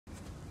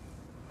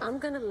I'm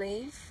gonna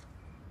leave.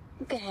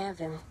 You can have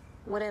him,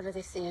 whatever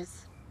this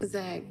is.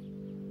 Zach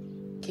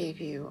gave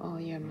you all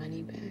your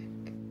money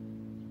back.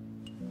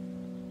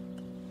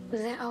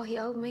 Was that all he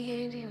owed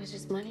me, Andy? It was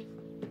just money?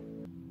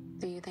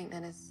 Do you think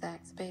that is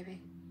Zach's baby?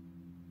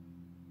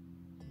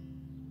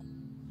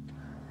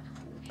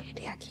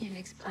 Andy, I can't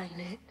explain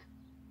it.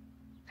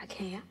 I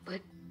can't,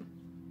 but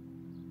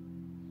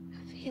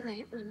I feel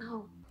it. I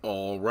know.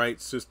 All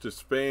right,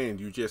 Sisters fan,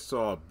 you just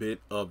saw a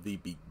bit of the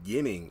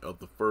beginning of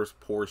the first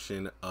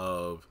portion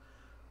of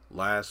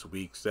last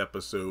week's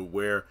episode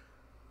where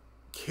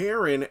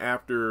Karen,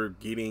 after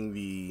getting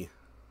the,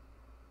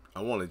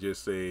 I want to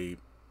just say,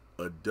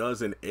 a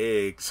dozen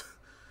eggs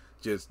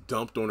just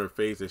dumped on her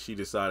face that she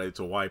decided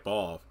to wipe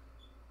off,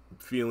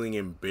 feeling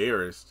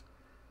embarrassed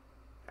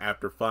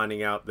after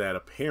finding out that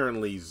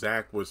apparently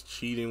Zach was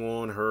cheating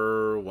on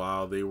her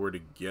while they were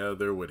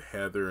together with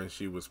Heather and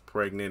she was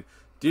pregnant.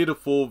 Did a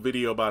full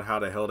video about how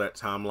the hell that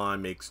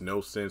timeline makes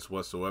no sense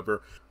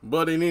whatsoever.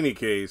 But in any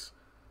case,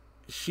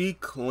 she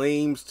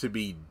claims to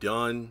be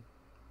done.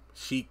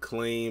 She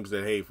claims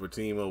that, hey,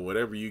 Fatima,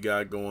 whatever you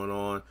got going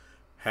on,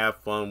 have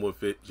fun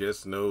with it.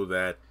 Just know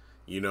that,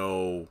 you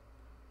know,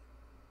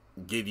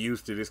 get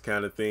used to this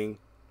kind of thing.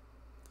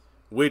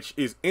 Which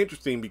is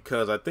interesting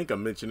because I think I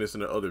mentioned this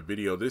in the other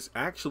video. This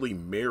actually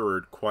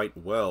mirrored quite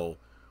well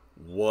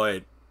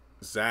what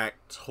Zach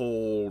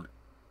told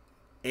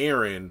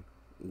Aaron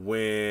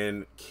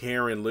when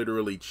Karen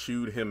literally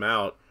chewed him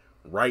out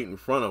right in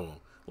front of him.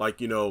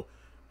 Like, you know,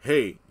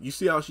 hey, you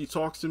see how she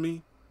talks to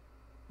me?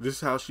 This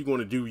is how she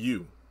gonna do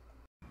you.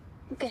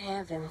 You can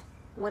have him,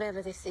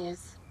 whatever this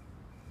is.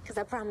 Because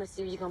I promise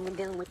you, you're gonna be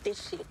dealing with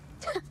this shit.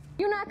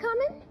 You're not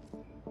coming?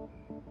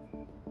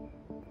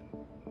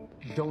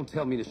 Don't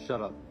tell me to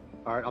shut up,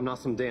 all right? I'm not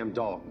some damn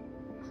dog.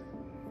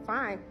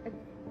 Fine.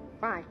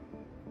 Fine.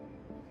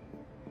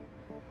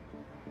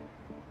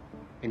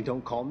 And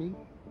don't call me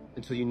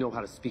until you know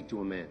how to speak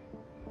to a man.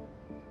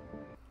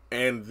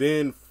 And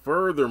then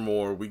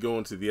furthermore, we go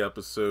into the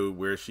episode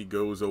where she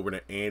goes over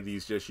to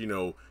Andy's, just, you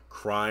know,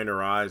 crying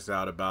her eyes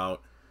out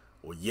about,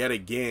 well, yet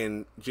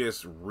again,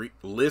 just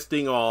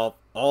listing off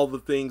all the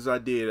things I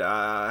did.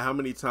 How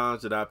many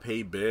times did I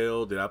pay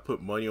bail? Did I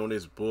put money on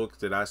his books?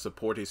 Did I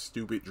support his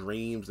stupid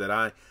dreams? That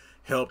I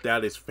helped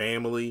out his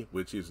family,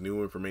 which is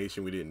new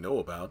information we didn't know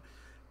about.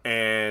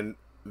 And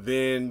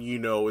then, you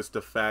know, it's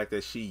the fact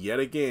that she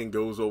yet again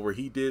goes over,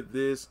 he did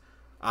this,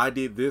 I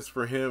did this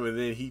for him, and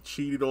then he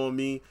cheated on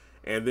me.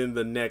 And then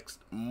the next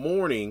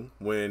morning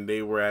when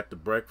they were at the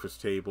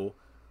breakfast table,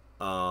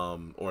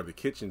 or the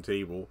kitchen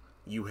table,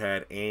 you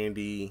had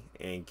Andy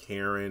and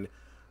Karen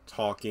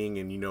talking,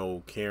 and, you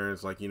know,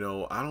 Karen's like, you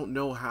know, I don't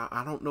know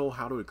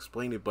how to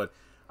explain it, but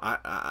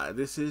I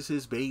this is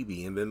his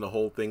baby. And then the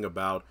whole thing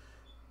about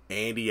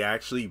Andy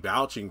actually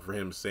vouching for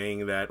him,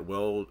 saying that,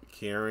 well,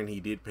 Karen, he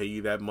did pay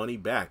you that money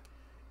back.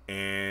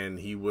 And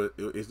he was,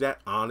 is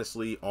that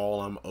honestly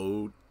all I'm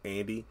owed,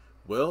 Andy?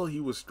 Well, he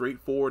was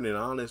straightforward and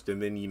honest.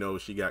 And then, you know,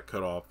 she got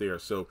cut off there.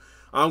 So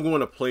I'm going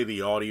to play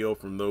the audio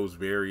from those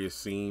various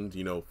scenes,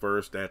 you know,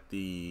 first at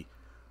the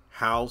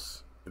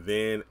house,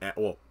 then at,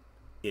 well,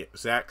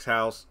 Zach's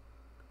house,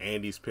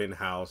 Andy's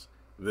penthouse,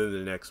 then the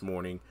next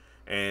morning.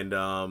 And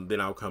then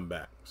I'll come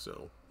back.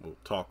 So we'll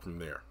talk from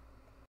there.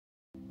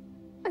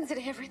 I did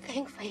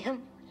everything for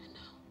him.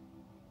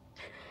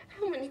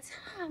 How many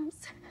times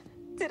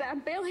did I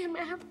bail him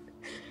out?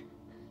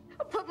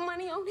 I put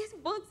money on his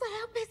books to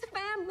help his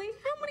family.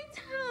 How many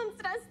times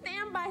did I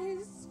stand by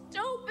his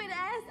stupid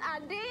ass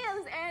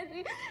ideas,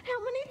 Andy?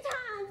 How many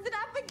times did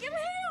I forgive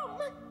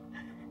him?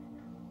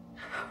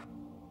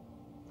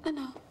 I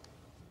know.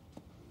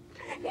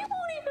 He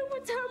won't even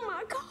return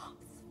my calls.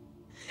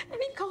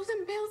 And he goes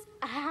and builds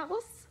a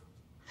house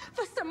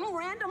for some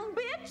random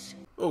bitch.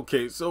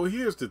 Okay, so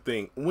here's the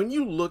thing. When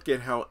you look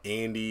at how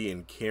Andy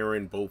and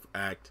Karen both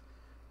act,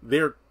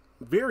 they're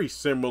very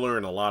similar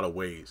in a lot of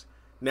ways.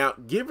 Now,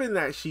 given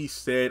that she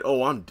said,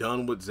 oh, I'm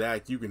done with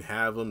Zach, you can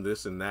have him,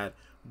 this and that.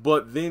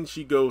 But then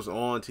she goes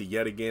on to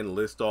yet again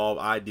list off,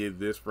 I did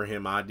this for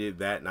him, I did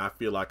that, and I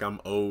feel like I'm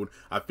owed.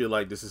 I feel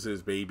like this is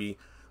his baby.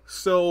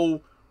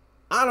 So,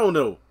 I don't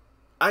know.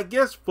 I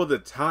guess for the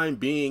time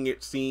being,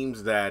 it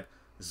seems that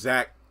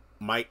Zach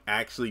might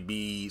actually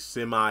be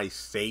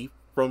semi-safe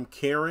from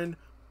Karen.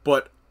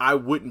 But I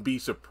wouldn't be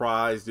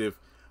surprised if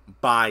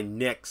by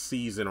next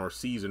season or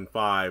season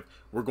 5,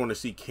 we're going to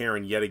see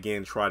Karen yet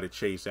again try to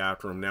chase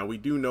after him. Now, we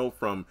do know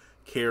from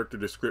character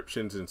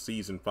descriptions in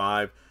season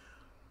 5,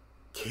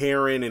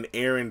 Karen and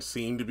Aaron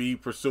seem to be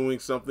pursuing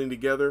something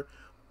together.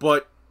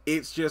 But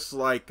it's just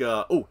like,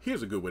 oh,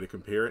 here's a good way to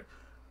compare it.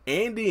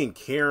 Andy and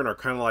Karen are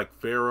kind of like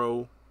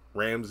Pharaoh,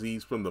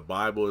 Ramses from the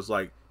Bible. It's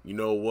like, you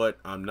know what?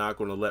 I'm not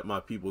going to let my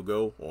people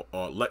go,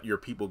 or let your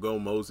people go,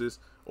 Moses.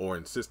 Or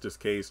in Sistas'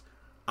 case,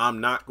 I'm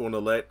not going to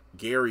let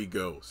Gary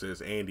go,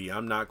 says Andy.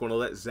 I'm not going to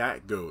let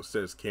Zach go,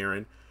 says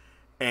Karen.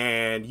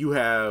 And you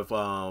have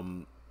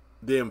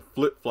them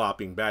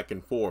flip-flopping back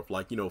and forth.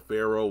 Like, you know,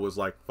 Pharaoh was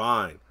like,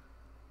 fine.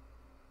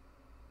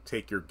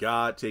 Take your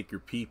God, take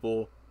your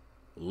people,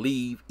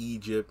 leave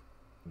Egypt,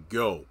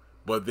 go.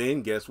 But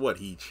then guess what?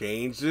 He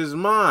changed his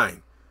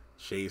mind,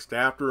 chased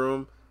after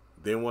him.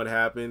 Then what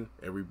happened?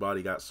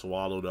 Everybody got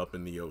swallowed up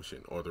in the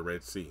ocean or the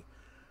Red Sea.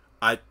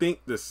 I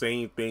think the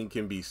same thing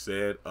can be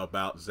said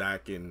about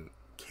Zach and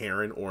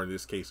Karen, or in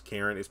this case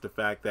Karen. It's the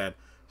fact that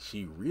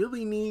she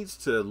really needs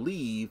to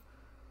leave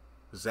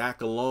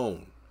Zach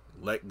alone.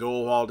 Let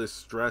go of all this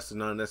stress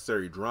and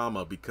unnecessary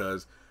drama,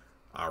 because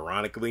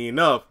ironically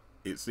enough,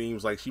 it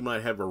seems like she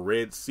might have a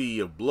Red Sea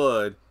of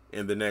blood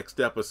in the next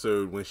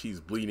episode when she's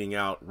bleeding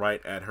out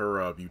right at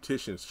her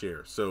beautician's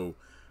chair. So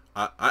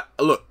I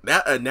look,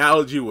 that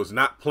analogy was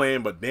not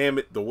planned, but damn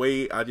it, the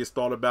way I just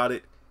thought about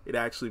it, it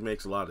actually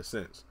makes a lot of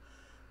sense.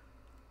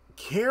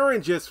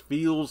 Karen just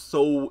feels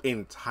so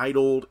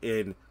entitled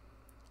and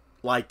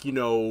like, you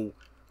know,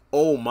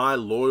 oh, my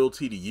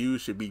loyalty to you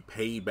should be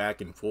paid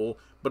back in full.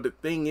 But the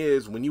thing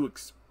is, when you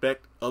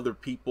expect other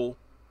people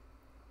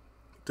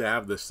to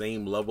have the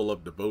same level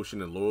of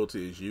devotion and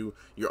loyalty as you,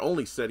 you're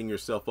only setting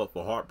yourself up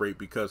for heartbreak,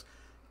 because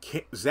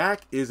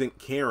Zach isn't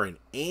Karen,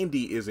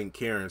 Andy isn't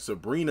Karen,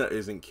 Sabrina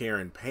isn't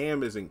Karen,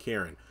 Pam isn't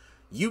Karen.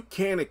 You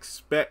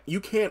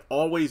can't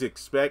always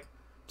expect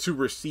to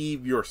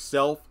receive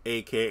yourself,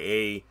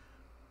 aka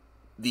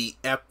the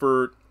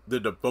effort, the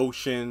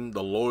devotion,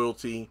 the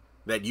loyalty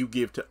that you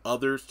give to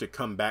others to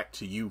come back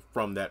to you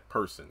from that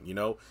person. You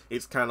know,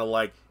 it's kind of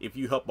like if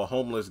you help a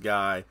homeless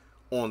guy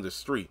on the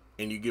street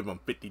and you give him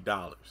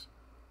 $50.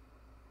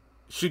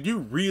 Should you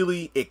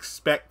really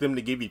expect them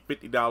to give you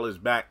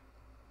 $50 back,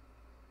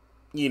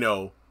 you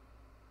know,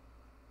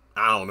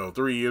 I don't know,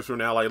 3 years from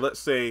now? Like, let's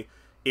say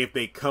if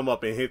they come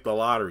up and hit the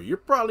lottery, you're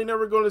probably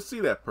never going to see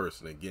that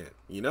person again.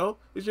 You know,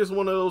 it's just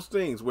one of those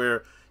things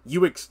where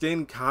you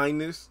extend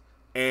kindness,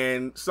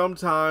 and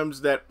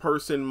sometimes that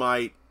person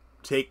might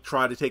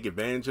try to take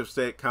advantage of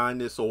said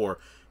kindness, or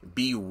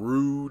be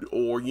rude,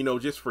 or, you know,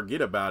 just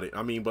forget about it.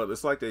 I mean, but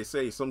it's like they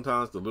say,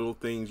 sometimes the little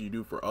things you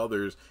do for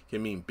others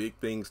can mean big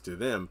things to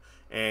them.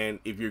 And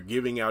if you're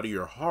giving out of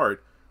your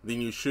heart, then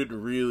you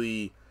shouldn't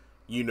really,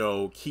 you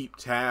know, keep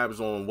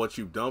tabs on what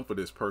you've done for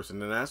this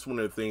person. And that's one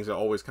of the things that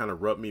always kind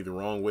of rubbed me the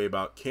wrong way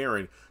about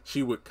Karen.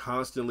 She would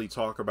constantly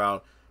talk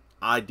about,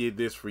 I did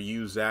this for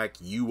you, Zach,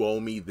 you owe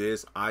me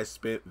this, I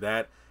spent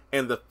that.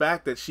 And the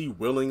fact that she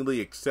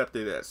willingly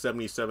accepted that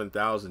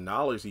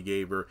 $77,000 he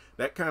gave her,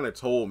 that kind of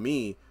told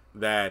me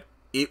that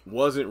it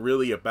wasn't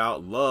really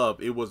about love,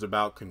 it was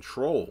about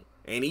control.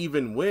 And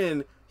even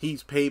when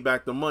he's paid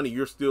back the money,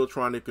 you're still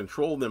trying to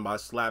control them by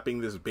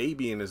slapping this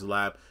baby in his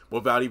lap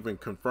without even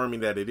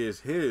confirming that it is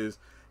his.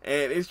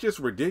 And it's just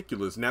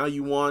ridiculous. Now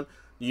you want,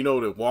 you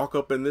know, to walk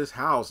up in this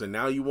house, and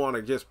now you want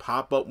to just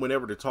pop up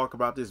whenever to talk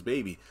about this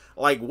baby.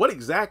 Like, what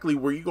exactly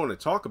were you going to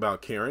talk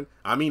about, Karen?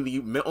 I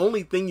mean, the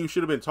only thing you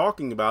should have been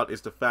talking about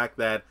is the fact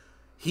that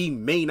he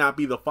may not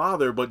be the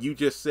father, but you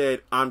just said,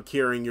 I'm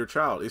carrying your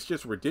child. It's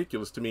just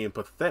ridiculous to me and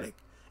pathetic.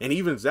 And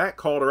even Zach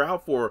called her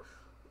out for,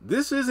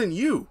 this isn't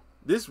you.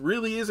 This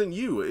really isn't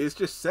you. It's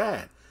just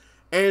sad.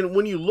 And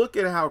when you look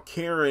at how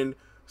Karen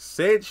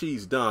said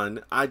she's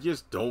done, I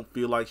just don't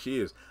feel like she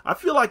is. I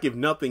feel like if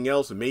nothing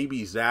else,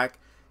 maybe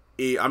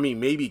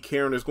maybe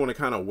Karen is going to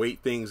kind of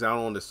wait things out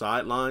on the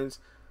sidelines.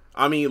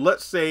 I mean,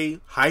 let's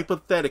say,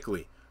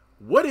 hypothetically,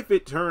 what if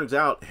it turns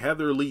out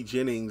Heather Lee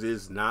Jennings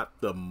is not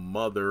the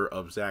mother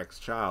of Zach's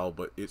child,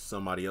 but it's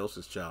somebody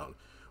else's child?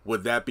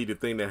 Would that be the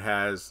thing that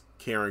has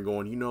Karen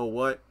going, you know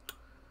what?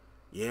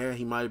 Yeah,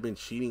 he might have been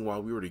cheating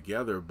while we were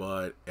together,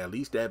 but at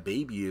least that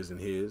baby isn't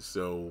his.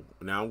 So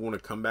now I'm going to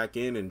come back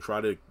in and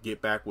try to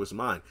get back what's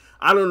mine.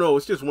 I don't know.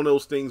 It's just one of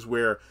those things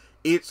where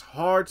it's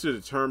hard to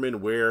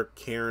determine where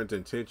Karen's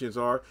intentions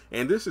are.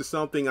 And this is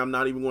something I'm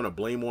not even going to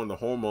blame on the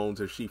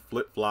hormones if she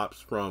flip-flops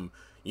from,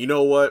 you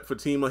know what,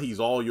 Fatima, he's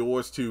all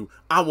yours, to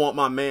I want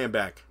my man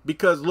back.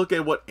 Because look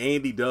at what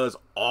Andy does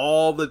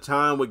all the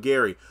time with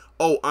Gary.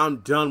 Oh, I'm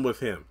done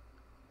with him.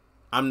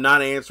 I'm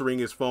not answering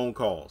his phone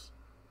calls.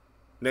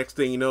 Next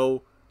thing you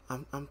know,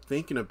 I'm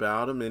thinking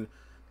about him, and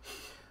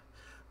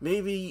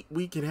maybe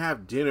we can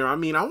have dinner. I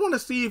mean, I want to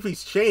see if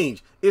he's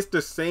changed. It's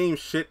the same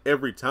shit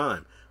every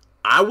time.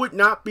 I would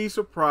not be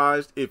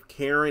surprised if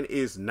Karen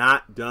is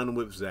not done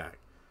with Zach.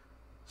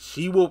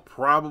 She will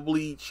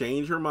probably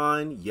change her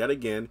mind yet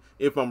again.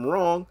 If I'm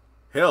wrong,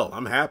 hell,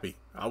 I'm happy.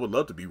 I would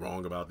love to be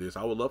wrong about this.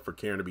 I would love for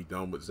Karen to be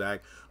done with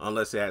Zach,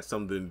 unless it had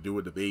something to do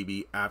with the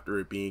baby after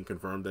it being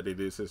confirmed that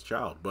it is his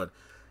child. But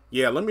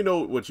yeah, let me know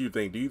what you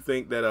think. Do you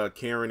think that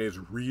Karen is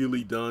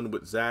really done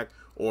with Zach?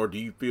 Or do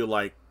you feel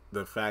like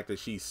the fact that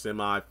she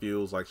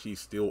feels like she's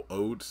still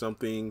owed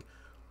something?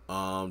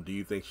 Do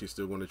you think she's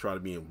still going to try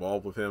to be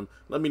involved with him?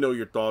 Let me know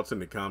your thoughts in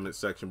the comment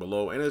section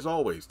below. And as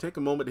always, take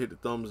a moment to hit the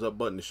thumbs up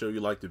button to show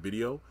you like the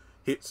video.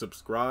 Hit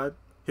subscribe.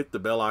 Hit the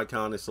bell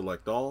icon and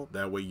select all.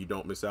 That way you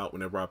don't miss out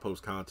whenever I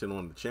post content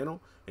on the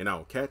channel. And I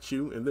will catch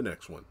you in the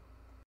next one.